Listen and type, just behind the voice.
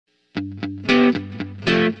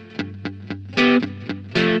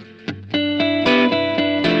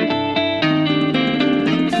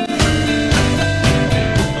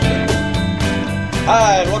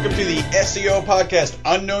SEO podcast,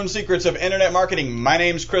 Unknown Secrets of Internet Marketing. My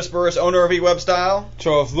name's Chris Burris, owner of eWebStyle.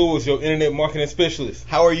 Charles Lewis, your internet marketing specialist.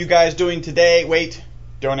 How are you guys doing today? Wait,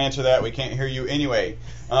 don't answer that. We can't hear you anyway.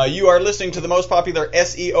 You are listening to the most popular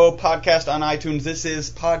SEO podcast on iTunes. This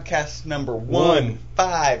is podcast number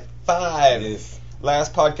 155. Yes.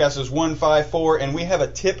 Last podcast is 154, and we have a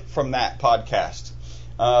tip from that podcast.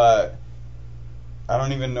 I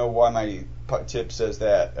don't even know why my tip says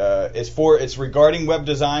that. It's regarding web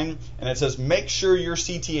design, and it says make sure your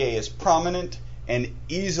CTA is prominent and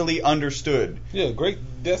easily understood. Yeah, great.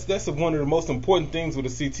 That's one of the most important things with a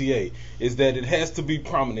CTA is that it has to be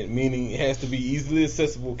prominent, meaning it has to be easily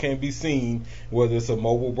accessible, can be seen, whether it's a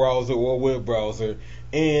mobile browser or a web browser,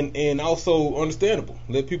 and also understandable.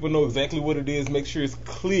 Let people know exactly what it is. Make sure it's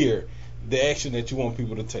clear the action that you want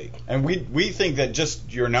people to take. And we think that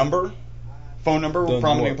just your number, phone number,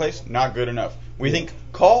 prominently placed, not good enough. We think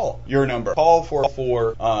call your number, call for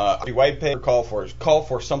the white paper, call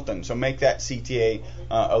for something. So make that CTA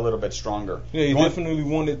a little bit stronger. Yeah, you definitely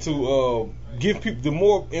wanted to give people, the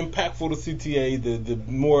more impactful the CTA, the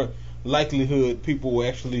more likelihood people will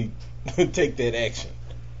actually take that action.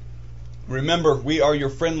 Remember, we are your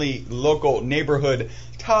friendly local neighborhood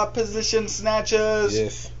top position snatchers.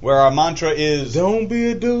 Yes. Where our mantra is don't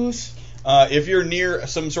be a douche. If you're near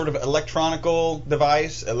some sort of electric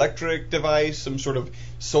device, some sort of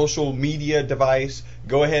social media device,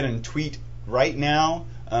 go ahead and tweet right now.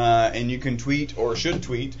 And you can tweet or should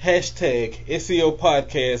tweet Hashtag SEO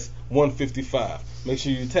Podcast 155. Make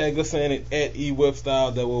sure you tag us in it at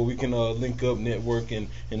eWebStyle. That way we can link up, network, and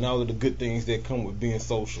all of the good things that come with being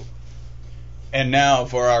social. And now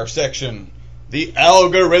for our section, the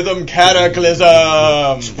algorithm cataclysm.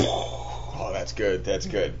 Oh, that's good. That's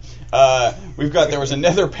good. There was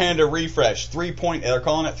another Panda refresh, they're calling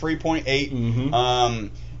it 3.8.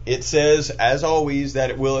 Mm-hmm. It says, as always, that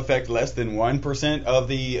it will affect less than 1% of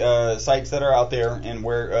the sites that are out there and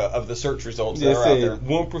of the search results that are out there.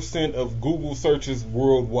 1% of Google searches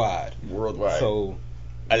worldwide. So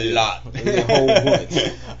a lot. A whole bunch.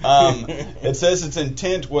 It says its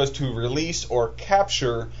intent was to release or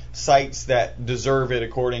capture sites that deserve it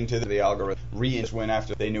according to the algorithm. Went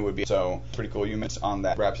after they knew it would be. So pretty cool. You missed on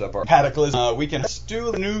that. Wraps up our cataclysm. We can do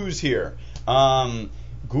the news here.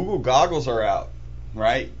 Google goggles are out,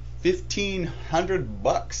 right?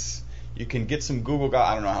 $1,500. You can get some Google goggles.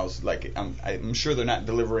 I don't know how. I'm sure they're not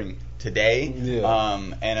delivering today. Yeah.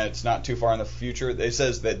 And it's not too far in the future. It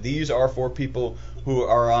says that these are for people who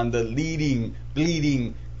are on the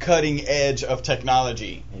bleeding, cutting edge of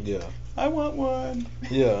technology. Yeah. I want one.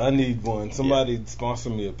 Yeah, I need one. Somebody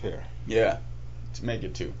sponsor me a pair. Yeah. Let's make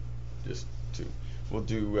it two. Just two. We'll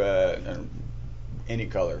do any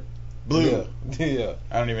color. Blue. Yeah.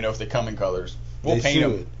 I don't even know if they come in colors. We'll They paint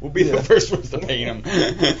should. them. We'll be the first ones to paint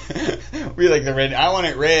them. We like the red. I want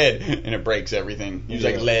it red, and it breaks everything. Use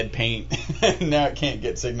like lead paint. Now it can't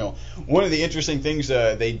get signal. One of the interesting things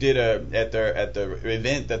they did at the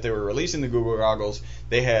event that they were releasing the Google goggles,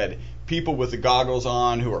 they had people with the goggles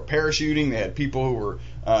on who were parachuting. They had people who were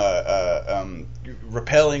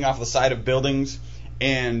rappelling off the side of buildings,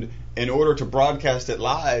 and in order to broadcast it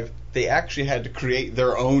live, they actually had to create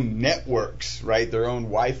their own networks, right? Their own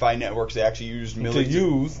Wi-Fi networks. They actually used military. To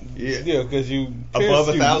use, because you above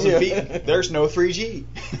 1,000 feet, there's no 3G.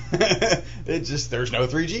 There's no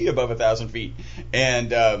 3G above 1,000 feet,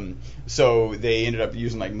 and so they ended up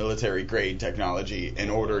using like military grade technology in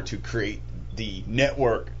order to create the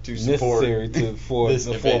network to support necessary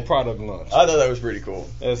for product launch. I thought that was pretty cool.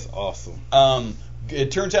 That's awesome.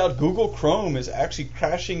 It turns out Google Chrome is actually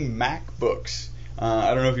crashing MacBooks.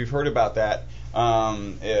 I don't know if you've heard about that.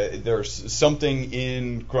 There's something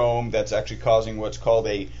in Chrome that's actually causing what's called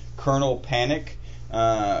a kernel panic.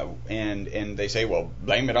 And they say, well,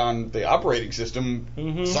 blame it on the operating system.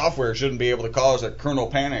 Mm-hmm. Software shouldn't be able to cause a kernel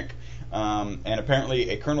panic. And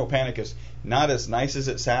apparently a kernel panic is not as nice as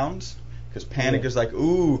it sounds. Because panic is like,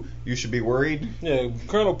 ooh, you should be worried. Yeah,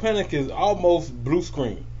 kernel panic is almost blue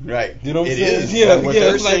screen. Right. You know what I'm saying? Is. Yeah, what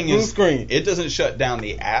they're it's saying like blue is screen. It doesn't shut down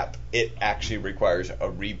the app. It actually requires a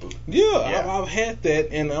reboot. Yeah. I've had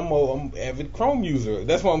that, and I'm an avid Chrome user.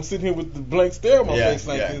 That's why I'm sitting here with the blank stare on my face.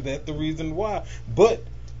 Is that the reason why? But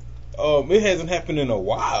it hasn't happened in a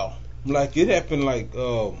while. Like, it happened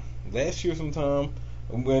last year sometime.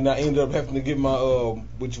 When I ended up having to get my,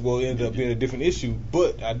 which will end up being a different issue,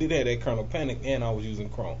 but I did have that kernel panic, and I was using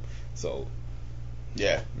Chrome, so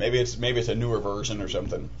yeah, maybe it's a newer version or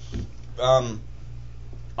something. On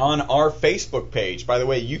our Facebook page, by the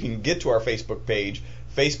way, you can get to our Facebook page,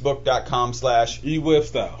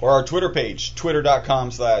 facebook.com/eWebStyle, or our Twitter page,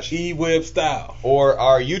 twitter.com/eWebStyle, or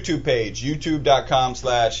our YouTube page,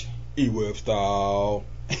 youtube.com/eWebStyle. eWebstyle.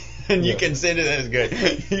 And you can send it, that's good.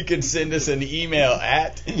 You can send us an email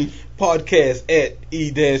at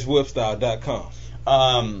podcast@e-webstyle.com.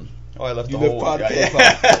 Oh, I left you the whole podcast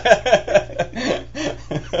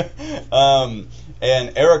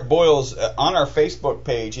and Eric Boyles on our Facebook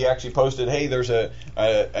page, he actually posted, hey, there's a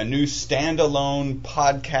new standalone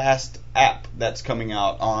podcast app that's coming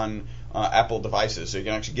out on Apple devices. So you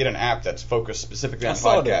can actually get an app that's focused specifically on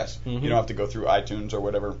podcasts. Mm-hmm. You don't have to go through iTunes or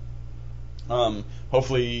whatever.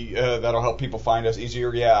 Hopefully that'll help people find us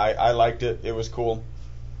easier. Yeah, I liked it. It was cool.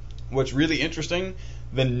 What's really interesting,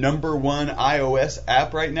 the number one iOS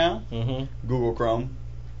app right now, Google Chrome.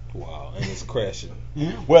 Wow, and it's crashing.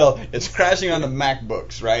 Well, it's crashing on the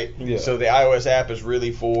MacBooks, right? Yeah. So the iOS app is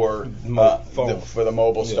really for the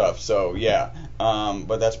mobile stuff. So yeah,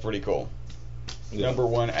 but that's pretty cool. Yeah. Number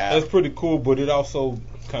one app. That's pretty cool, but it also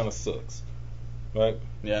kind of sucks, right?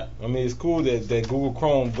 Yeah. I mean, it's cool that Google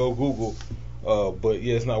Chrome go Google, but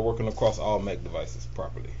yeah, it's not working across all Mac devices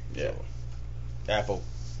properly. Yeah. So. Apple,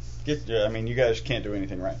 I mean, you guys can't do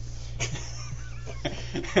anything right.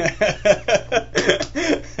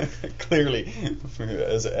 Clearly,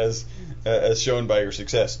 as shown by your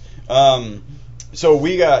success. So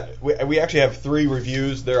we actually have 3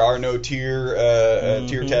 reviews. There are no tier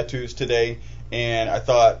tattoos today, and I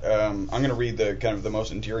thought I'm going to read the kind of the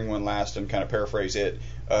most endearing one last and kind of paraphrase it.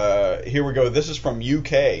 Here we go. This is from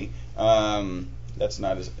UK. That's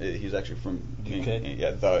not his. He's actually from UK.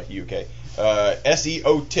 Yeah, the UK.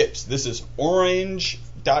 SEO tips. This is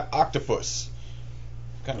orange.octopus.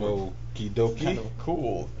 Kind of a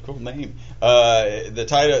cool name. The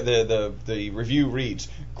title, the review reads: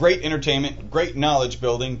 great entertainment, great knowledge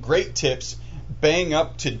building, great tips, bang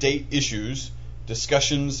up to date issues,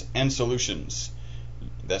 discussions and solutions.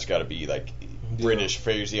 That's got to be like British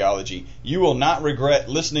phraseology. You will not regret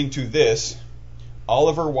listening to this.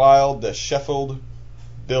 Oliver Wilde, the Sheffield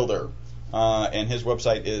Builder, and his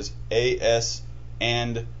website is asandow.co.uk.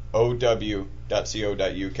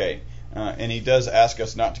 And he does ask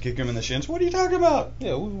us not to kick him in the shins. What are you talking about?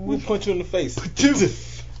 Yeah, we'll punch you in the face.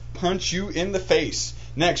 Punch you in the face.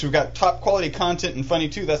 Next, we've got top quality content and funny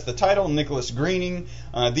too. That's the title. Nicholas Greening.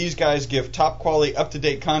 These guys give top quality, up to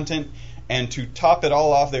date content. And to top it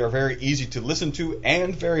all off, they are very easy to listen to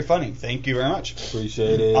and very funny. Thank you very much.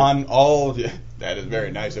 Appreciate it. On all, that is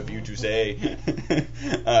very nice of you to say.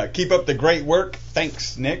 Keep up the great work.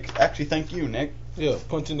 Thanks, Nick. Actually, thank you, Nick. Yeah,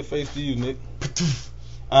 punch in the face to you, Nick.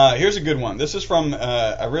 Here's a good one. This is from,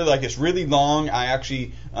 I really like it. It's really long. I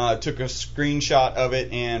actually took a screenshot of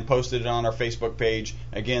it and posted it on our Facebook page.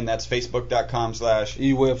 Again, that's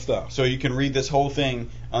facebook.com/eWebstyle. So you can read this whole thing.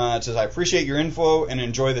 It says, I appreciate your info and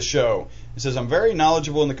enjoy the show. It says, I'm very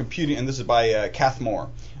knowledgeable in the computing, and this is by Kath Moore.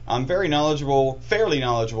 I'm fairly knowledgeable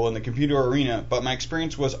in the computer arena, but my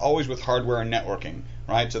experience was always with hardware and networking,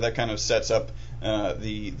 right? So that kind of sets up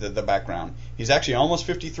the background. He's actually almost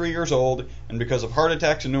 53 years old, and because of heart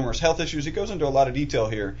attacks and numerous health issues, he goes into a lot of detail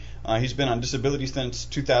here. He's been on disability since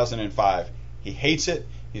 2005. He hates it.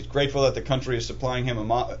 He's grateful that the country is supplying him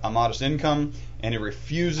a modest income, and he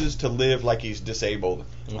refuses to live like he's disabled.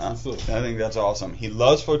 I think that's awesome. He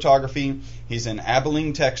loves photography. He's in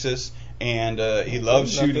Abilene, Texas, and he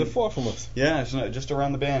loves shooting. Not that far from us. Yeah, it's just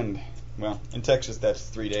around the bend. Well, in Texas, that's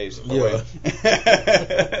 3 days away.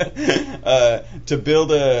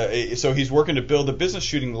 So he's working to build a business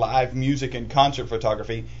shooting live music and concert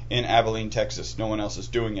photography in Abilene, Texas. No one else is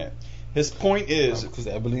doing it. His point is... because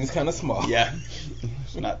Abilene's kind of small. Yeah.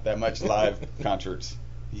 There's not that much live concerts.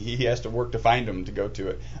 He has to work to find them to go to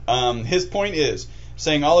it. His point is,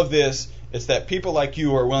 saying all of this, it's that people like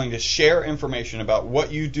you are willing to share information about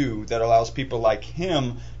what you do that allows people like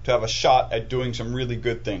him to have a shot at doing some really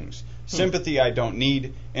good things. Sympathy I don't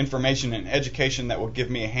need. Information and education that will give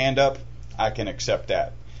me a hand up, I can accept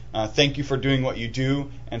that. Thank you for doing what you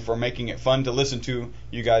do and for making it fun to listen to.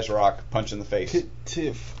 You guys rock. Punch in the face.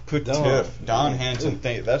 Don Hanson.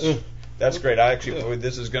 That's great.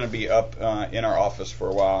 This is going to be up in our office for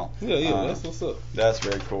a while. Yeah, that's what's up. That's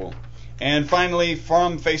very cool. And finally,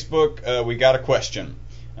 from Facebook, we got a question.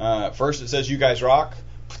 First, it says, you guys rock.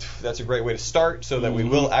 That's a great way to start so that we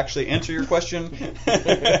will actually answer your question.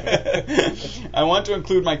 I want to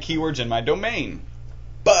include my keywords in my domain,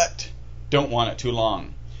 but don't want it too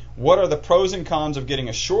long. What are the pros and cons of getting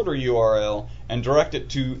a shorter URL and direct it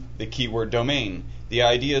to the keyword domain? The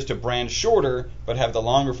idea is to brand shorter, but have the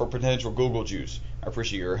longer for potential Google juice. I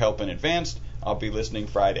appreciate your help in advance. I'll be listening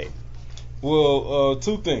Friday. Well,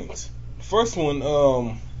 2 things. First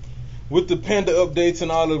one, with the Panda updates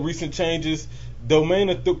and all the recent changes,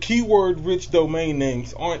 keyword-rich domain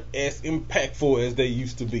names aren't as impactful as they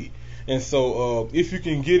used to be. And so if you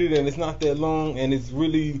can get it and it's not that long and it's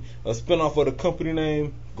really a spinoff of the company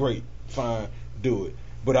name, great, fine, do it.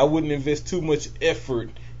 But I wouldn't invest too much effort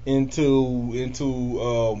into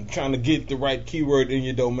trying to get the right keyword in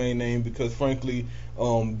your domain name, because frankly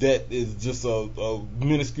that is just a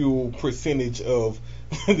minuscule percentage of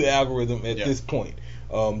the algorithm at this point.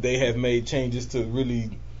 They have made changes to really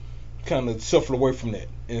kind of shuffle away from that.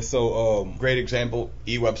 And so great example,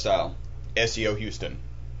 eWebStyle, SEO Houston,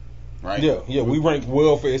 right? Yeah, we rank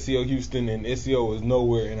well for SEO Houston, and SEO is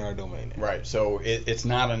nowhere in our domain name. Right, so it's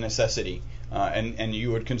not a necessity. And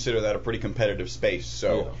you would consider that a pretty competitive space.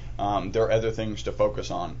 So there are other things to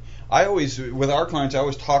focus on. With our clients, I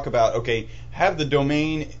always talk about, okay, have the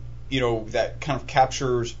domain, that kind of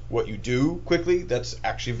captures what you do quickly. That's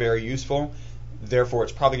actually very useful. Therefore,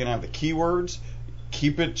 it's probably going to have the keywords.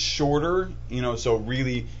 Keep it shorter, so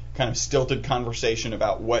really kind of stilted conversation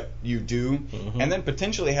about what you do, and then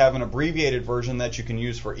potentially have an abbreviated version that you can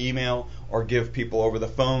use for email or give people over the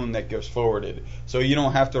phone that gets forwarded. So you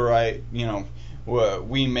don't have to write,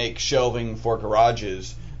 we make shelving for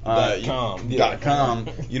garages. .com. You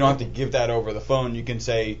don't have to give that over the phone. You can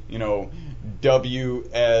say,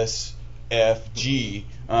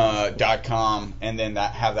 WSFG.com, and then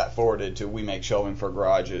have that forwarded to we make shelving for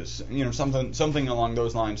garages. Something along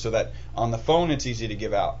those lines, so that on the phone it's easy to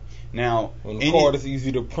give out. Now, on the card, it's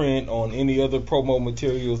easy to print. On any other promo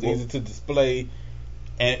materials, easy to display.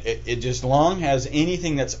 And it just long as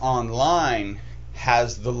anything that's online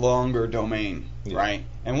has the longer domain, right?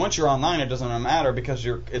 And once you're online, it doesn't matter because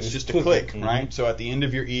it's just a click, right? So at the end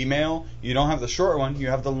of your email, you don't have the short one, you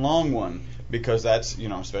have the long one, because that's,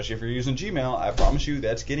 especially if you're using Gmail, I promise you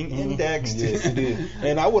that's getting indexed. Yes, it is.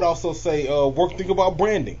 And I would also say, think about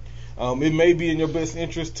branding. It may be in your best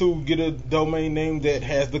interest to get a domain name that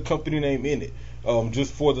has the company name in it,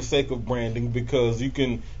 just for the sake of branding, because you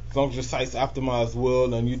can, as long as your site's optimized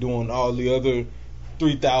well and you're doing all the other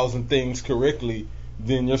 3,000 things correctly,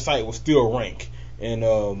 then your site will still rank, and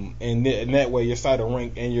that way your site will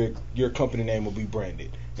rank and your company name will be branded.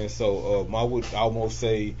 And so I would almost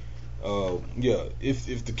say,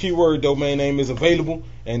 if the keyword domain name is available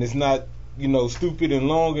and it's not stupid and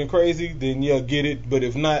long and crazy, then get it. But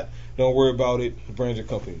if not, don't worry about it. Brand your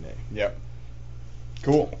company name. Yep.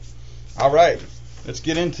 Cool. All right. Let's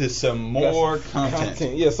get into some more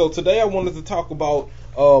content. Yeah. So today I wanted to talk about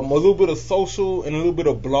a little bit of social and a little bit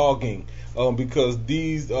of blogging, because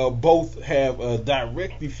these both have a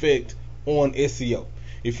direct effect on SEO.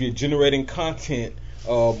 If you're generating content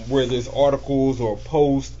where there's articles or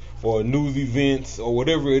posts or news events or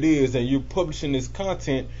whatever it is, and you're publishing this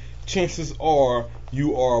content, chances are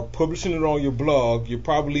you are publishing it on your blog. You're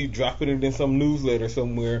probably dropping it in some newsletter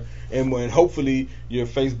somewhere, and hopefully you're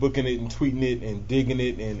Facebooking it and tweeting it and digging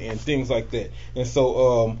it and things like that. And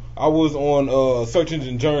so I was on Search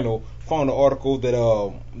Engine Journal, found an article that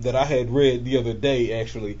I had read the other day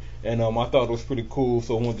actually, and I thought it was pretty cool,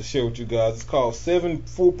 so I wanted to share with you guys. It's called 7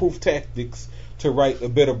 Foolproof Tactics to Write a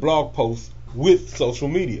Better Blog Post with Social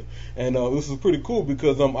Media. And this is pretty cool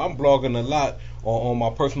because I'm blogging a lot on my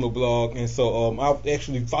personal blog, and so I've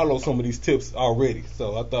actually followed some of these tips already.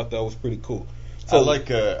 So I thought that was pretty cool. So I like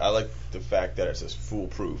the fact that it says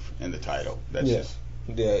foolproof in the title. That's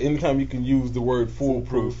anytime you can use the word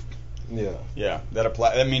foolproof. Yeah,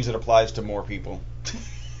 that means it applies to more people.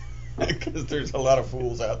 Because there's a lot of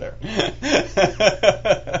fools out there.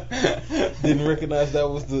 Didn't recognize that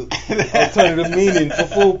was the alternative meaning for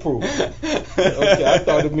foolproof. Okay, I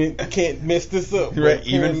thought it meant can't mess this up. Right,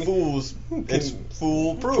 even fools, it's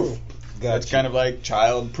foolproof. It's kind of like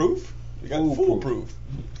child-proof. You got foolproof.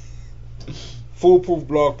 Foolproof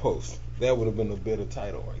blog post. That would have been a better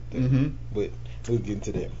title right there. But we'll get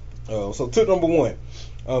into that. So tip number 1,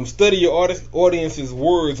 study your audience's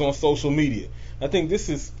words on social media. I think this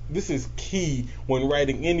is key when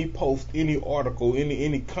writing any post, any article,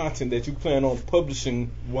 any content that you plan on publishing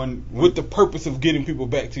with the purpose of getting people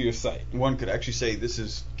back to your site. One could actually say this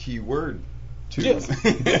is key word too. Yes,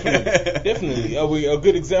 definitely. A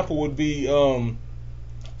good example would be we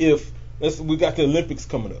got the Olympics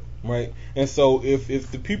coming up, right? And so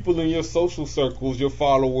if the people in your social circles, your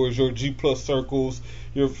followers, your G+ circles,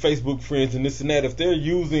 your Facebook friends, and this and that, if they're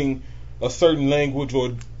using a certain language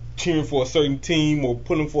or cheering for a certain team or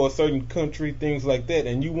pulling for a certain country, things like that,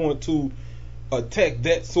 and you want to attack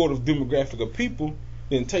that sort of demographic of people,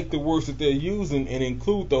 then take the words that they're using and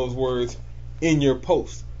include those words in your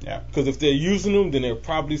post. Yeah. Because if they're using them, then they're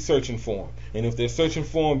probably searching for them. And if they're searching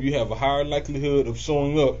for them, you have a higher likelihood of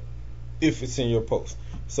showing up if it's in your post.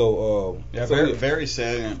 So very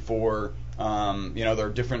salient for There are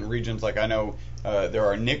different regions. Like I know there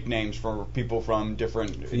are nicknames for people from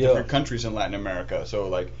different countries in Latin America. So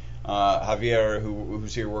like Javier,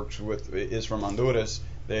 who's here, is from Honduras.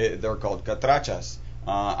 They're called catrachas.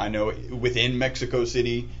 I know within Mexico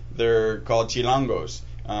City they're called chilangos.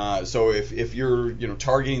 So if you're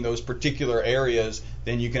targeting those particular areas,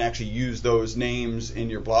 then you can actually use those names in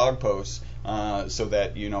your blog posts so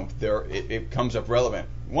that it comes up relevant.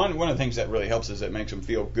 One of the things that really helps is it makes them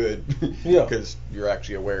feel good because you're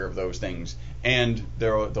actually aware of those things, and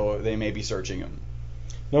they may be searching them.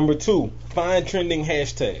 Number 2, find trending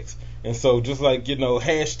hashtags. And so just like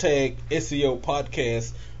hashtag SEO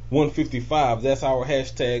podcast 155, that's our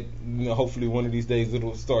hashtag. Hopefully one of these days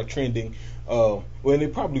it'll start trending. Well, and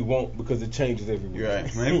it probably won't because it changes every week.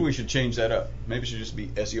 Right. Maybe we should change that up. Maybe it should just be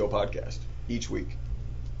SEO podcast each week.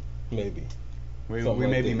 Maybe. We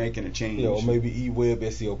may be making a change. Or maybe eWeb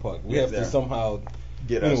SEO podcast. We have to somehow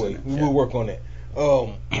get us in it. We'll work on that.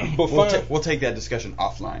 But we'll take that discussion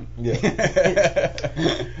offline. Yeah.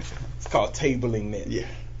 It's called tabling that. Yeah.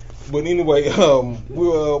 But anyway,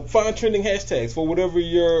 we'll find trending hashtags for whatever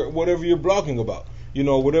you're blogging about.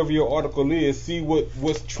 Whatever your article is, see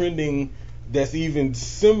what's trending that's even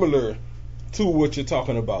similar to what you're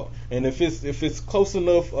talking about. And if it's close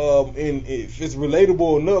enough, and if it's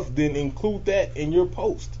relatable enough, then include that in your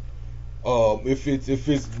post. If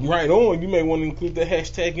it's right on, you may want to include the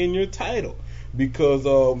hashtag in your title, because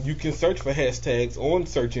you can search for hashtags on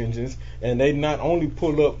search engines, and they not only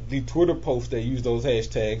pull up the Twitter posts that use those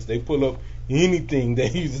hashtags, they pull up anything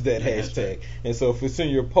that uses that hashtag. And so if it's in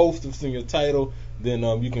your post, if it's in your title, then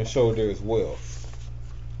you can show it there as well.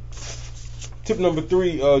 Tip number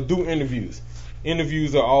 3, do interviews.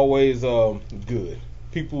 Interviews are always good.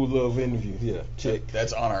 People love interviews. Yeah, check.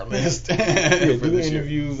 That's on our list. Do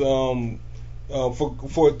interviews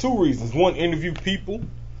for 2 reasons. One, interview people,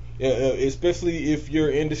 especially if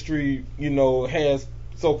your industry, has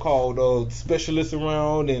so-called specialists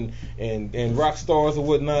around and rock stars or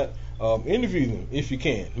whatnot. Interview them if you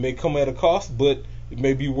can. It may come at a cost, but it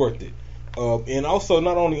may be worth it. And also,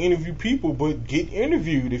 not only interview people, but get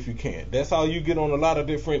interviewed if you can. That's how you get on a lot of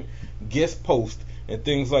different guest posts and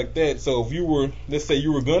things like that. So if let's say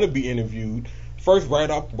you were going to be interviewed, first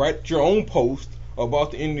write your own post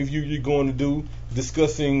about the interview you're going to do,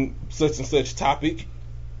 discussing such and such topic,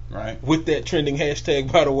 right? With that trending hashtag,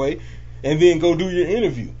 by the way, and then go do your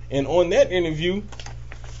interview. And on that interview,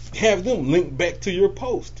 have them link back to your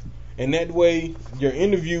post, and that way your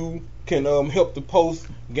interview can help the post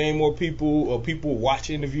gain more people, or people watch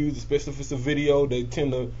interviews, especially if it's a video. They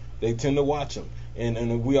tend to watch them,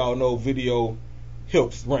 and we all know video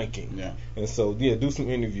helps ranking. Yeah. And so do some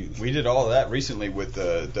interviews. We did all of that recently with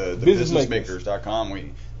the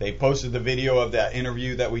businessmakers.com. They posted the video of that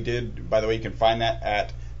interview that we did. By the way, you can find that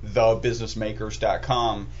at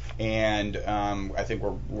thebusinessmakers.com, and I think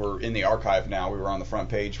we're in the archive now. We were on the front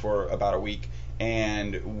page for about a week.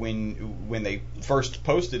 And when they first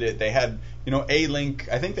posted it, they had a link.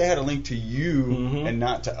 I think they had a link to you and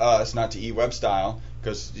not to us, not to eWebStyle,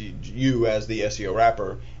 because you as the SEO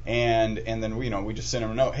rapper. And then we just sent them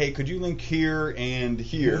a note. Hey, could you link here and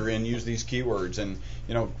here and use these keywords? And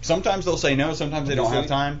sometimes they'll say no, sometimes they don't have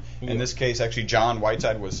time. In this case, actually, John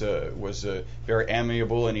Whiteside was very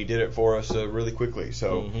amiable, and he did it for us really quickly.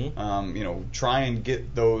 So try and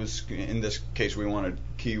get those. In this case, we wanted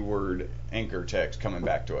keyword anchor text coming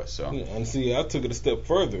back to us. So and see, I took it a step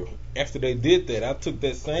further. After they did that, I took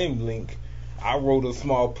that same link, I wrote a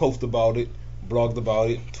small post about it, blogged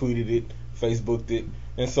about it, tweeted it, Facebooked it,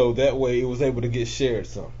 and so that way it was able to get shared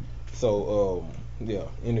some. So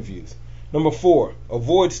interviews. Number 4,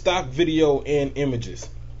 avoid stock video and images.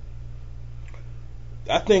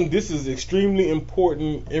 I think this is extremely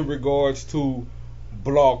important in regards to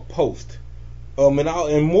blog post.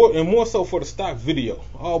 And more so for the stock video.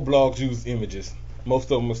 All blogs use images. Most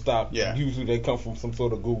of them are stock. Yeah. Usually they come from some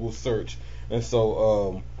sort of Google search, and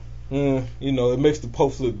so it makes the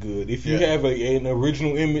post look good. If you have an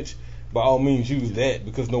original image, by all means use that,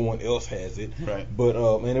 because no one else has it. Right. But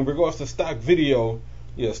and in regards to stock video,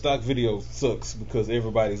 stock video sucks because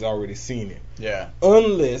everybody's already seen it. Yeah.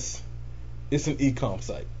 Unless it's an e-com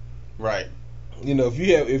site. Right.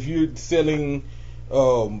 If you're selling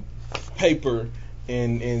paper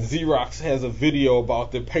and Xerox has a video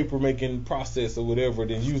about the paper making process or whatever,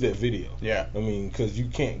 then use that video. Yeah. I mean, because you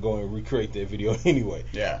can't go and recreate that video anyway.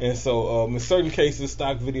 Yeah. And so in certain cases,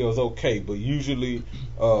 stock video is okay, but usually,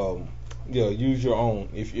 use your own.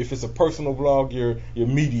 If it's a personal blog, your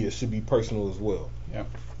media should be personal as well. Yeah.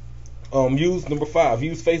 Use number 5.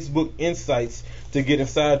 Use Facebook Insights to get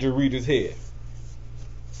inside your reader's head.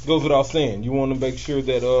 Goes without saying. You want to make sure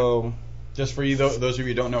that Just for you, those of you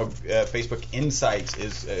who don't know, Facebook Insights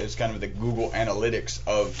is kind of the Google Analytics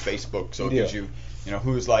of Facebook. So it gives you,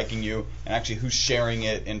 who's liking you and actually who's sharing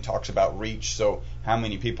it, and talks about reach. So how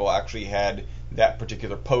many people actually had that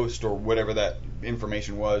particular post or whatever that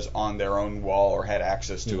information was on their own wall or had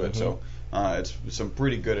access to it. So it's some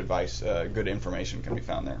pretty good advice, good information can be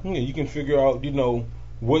found there. Yeah, you can figure out,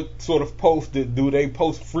 what sort of post do they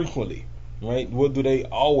post frequently, right? What do they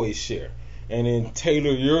always share? And then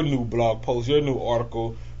tailor your new blog post, your new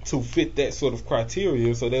article to fit that sort of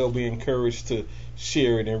criteria, so they'll be encouraged to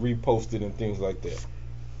share it and repost it and things like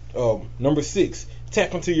that. Number 6,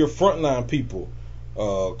 tap into your frontline people,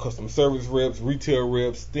 customer service reps, retail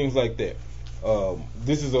reps, things like that.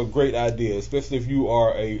 This is a great idea, especially if you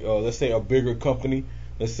are let's say a bigger company,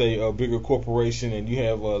 let's say a bigger corporation, and you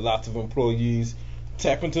have lots of employees.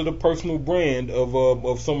 Tap into the personal brand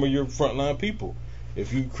of some of your frontline people.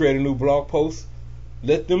 If you create a new blog post,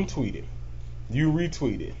 let them tweet it. You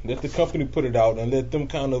retweet it. Let the company put it out, and let them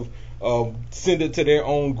kind of send it to their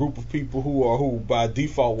own group of people who by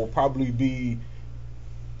default will probably be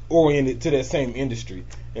oriented to that same industry.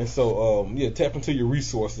 And so, tap into your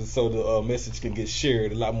resources so the message can get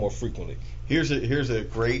shared a lot more frequently. Here's a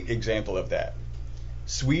great example of that.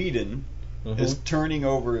 Sweden is turning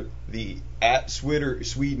over the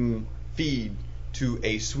 @Sweden feed to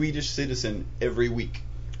a Swedish citizen every week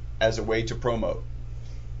as a way to promote.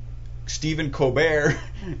 Stephen Colbert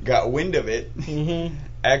got wind of it,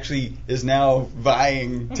 actually is now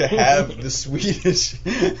vying to have the Swedish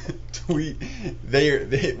tweet.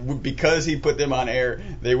 They because he put them on air,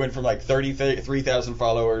 they went from like 33,000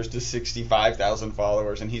 followers to 65,000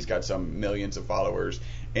 followers, and he's got some millions of followers.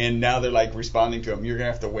 And now they're like responding to him. You're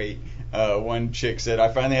gonna have to wait. One chick said, "I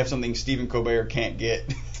finally have something Stephen Colbert can't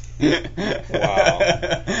get." Wow.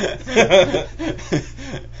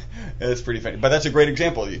 That's pretty funny. But that's a great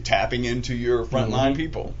example. You're tapping into your frontline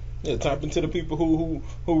people. Yeah, tap into the people who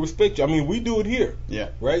respect you. I mean, we do it here. Yeah.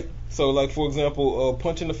 Right? So, like, for example,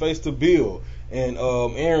 punch in the face to Bill and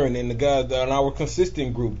Aaron and the guys on our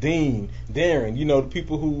consistent group, Dean, Darren, the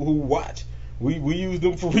people who watch. We use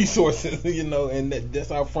them for resources, and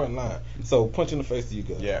that's our front line. So, punch in the face to you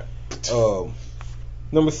guys. Yeah.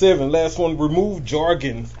 Number 7, last one, remove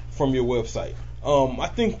jargon from your website. I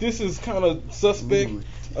think this is kind of suspect.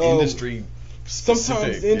 Industry specific.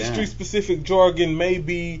 Sometimes industry specific jargon may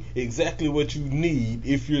be exactly what you need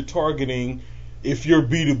if you're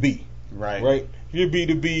B2B. Right. Right? If you're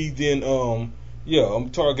B2B, then I'm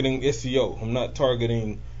targeting SEO. I'm not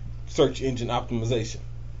targeting search engine optimization.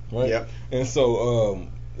 Right? Yep. And so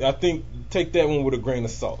I think take that one with a grain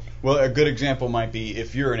of salt. Well, a good example might be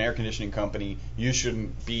if you're an air conditioning company, you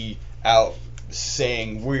shouldn't be out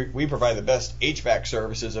saying we provide the best HVAC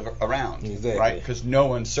services around, exactly. Right? Because no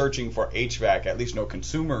one's searching for HVAC. At least no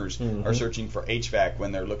consumers are searching for HVAC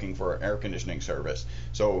when they're looking for air conditioning service.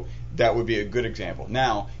 So that would be a good example.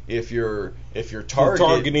 Now, if you're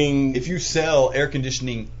targeting, if you sell air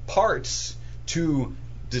conditioning parts to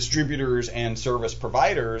distributors and service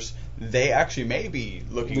providers, they actually may be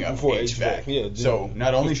looking up for HVAC. Yeah, so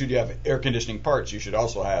not only should you have air conditioning parts, you should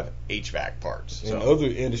also have HVAC parts. And other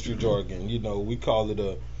industry jargon, we call it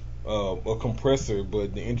a compressor,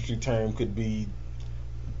 but the industry term could be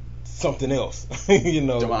something else.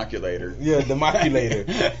 Democulator. Yeah, democulator.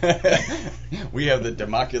 We have the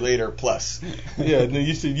Democulator Plus. Yeah,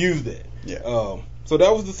 you should use that. Yeah. So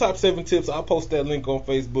that was the top 7 tips. I'll post that link on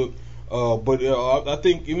Facebook. But I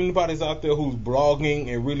think anybody's out there who's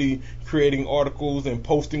blogging and really creating articles and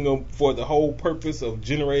posting them for the whole purpose of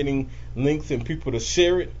generating links and people to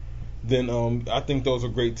share it, then I think those are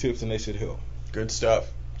great tips and they should help. Good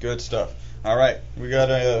stuff. All right,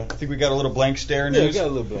 I think we got a little blank stare news. Yeah, we got a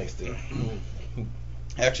little blank stare.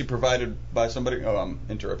 Actually provided by somebody. Oh, I'm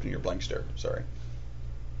interrupting your blank stare. Sorry.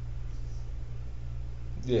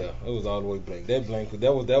 Yeah, it was all the way blank. That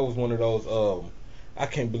was one of those. I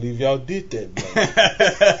can't believe y'all did that blank.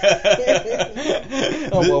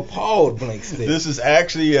 I'm appalled blank stare. This is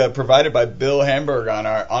actually provided by Bill Hamburg on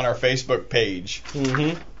our Facebook page.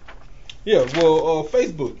 Yeah, well,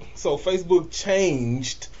 Facebook. So Facebook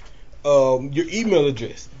changed your email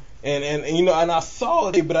address, and I saw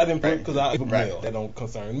it, but I didn't put it because I mail. That don't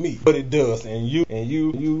concern me, but it does. And you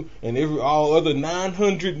and all other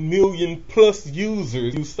 900 million plus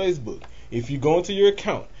users use Facebook. If you go into your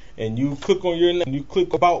account and you click on your name, you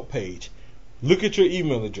click About page, look at your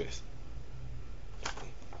email address.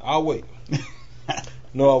 I'll wait.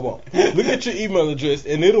 No, I won't. Look at your email address,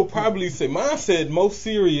 and it'll probably say, mine said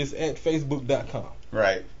mostserious@facebook.com.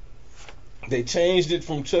 Right. They changed it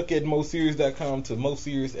from chuck@mostserious.com to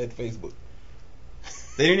mostserious@facebook.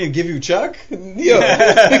 They didn't even give you Chuck?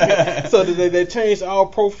 Yeah. So they changed our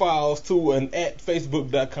profiles to an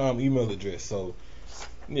 @facebook.com email address. So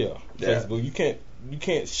yeah, Facebook. You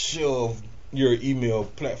can't shove your email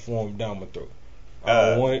platform down my throat. I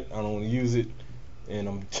don't want it. I don't want to use it. And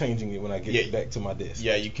I'm changing it when I get back to my desk.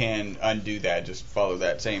 Yeah, you can undo that. Just follow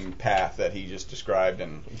that same path that he just described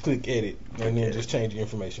and click edit, and then just change the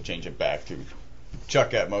information. Change it back to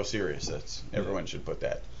Chuck at Most Serious. That's everyone should put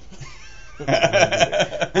that.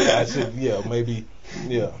 I should, maybe.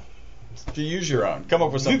 To use your own. Come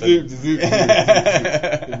up with something.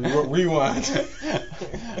 Rewind.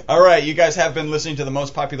 All right, you guys have been listening to the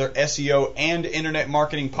most popular SEO and internet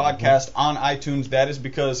marketing podcast on iTunes. That is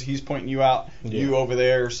because he's pointing you out. You over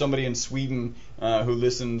there, somebody in Sweden who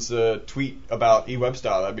listens, tweet about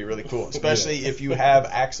eWebstyle. That'd be really cool, especially if you have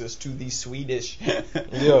access to the Swedish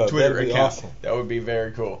Twitter account. Awesome. That would be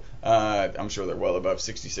very cool. I'm sure they're well above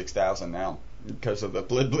 66,000 now because of the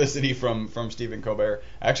publicity from Stephen Colbert.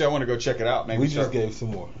 Actually, I want to go check it out. Maybe we just gave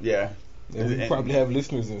some more. Yeah. And we probably have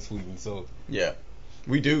listeners in Sweden, so. Yeah.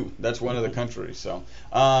 We do. That's one of the countries. So,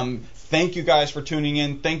 thank you guys for tuning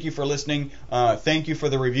in. Thank you for listening. Thank you for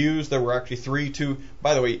the reviews. There were actually 3 too.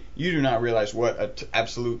 By the way, you do not realize what an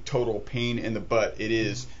absolute total pain in the butt it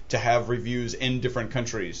is to have reviews in different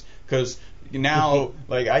countries. Because now,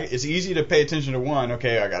 it's easy to pay attention to one.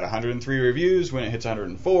 Okay, I got 103 reviews. When it hits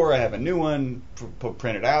 104, I have a new one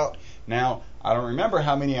printed out. Now, I don't remember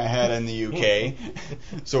how many I had in the UK.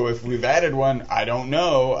 So if we've added one, I don't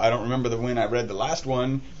know. I don't remember when I read the last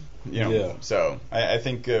one. So I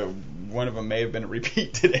think one of them may have been a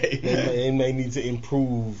repeat today. It may need to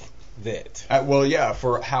improve that.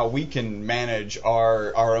 For how we can manage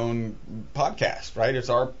our own podcast, right? It's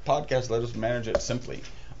our podcast. Let us manage it simply.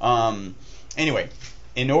 Anyway,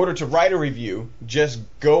 in order to write a review, just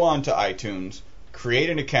go onto iTunes, create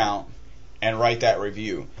an account, and write that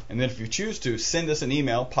review. And then if you choose to, send us an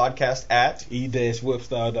email,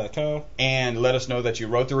 podcast@e-webstyle.com, and let us know that you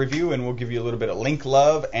wrote the review, and we'll give you a little bit of link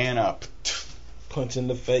love and a punch in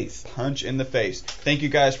the face. Punch in the face. Thank you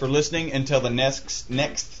guys for listening. Until the next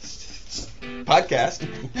podcast.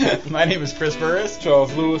 My name is Chris Burris.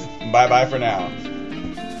 Charles Lewis. Bye-bye for now.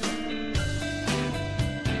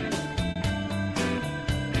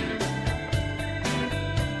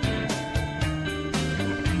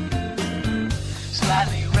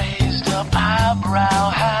 Slightly raised up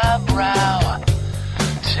highbrow,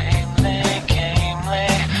 tamely, gamely,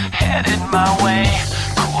 headed my way.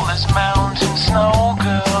 Cool as mountain snow,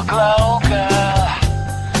 girl, glow, girl,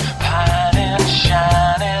 pining,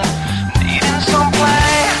 shining, needing some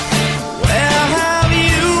play. Where have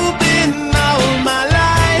you been all my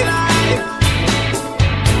life?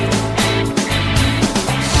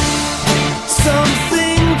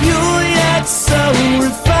 Something pure yet so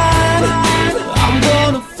refined. I'm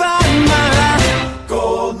gonna find my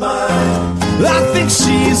gold mine. I think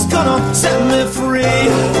she's gonna set me free.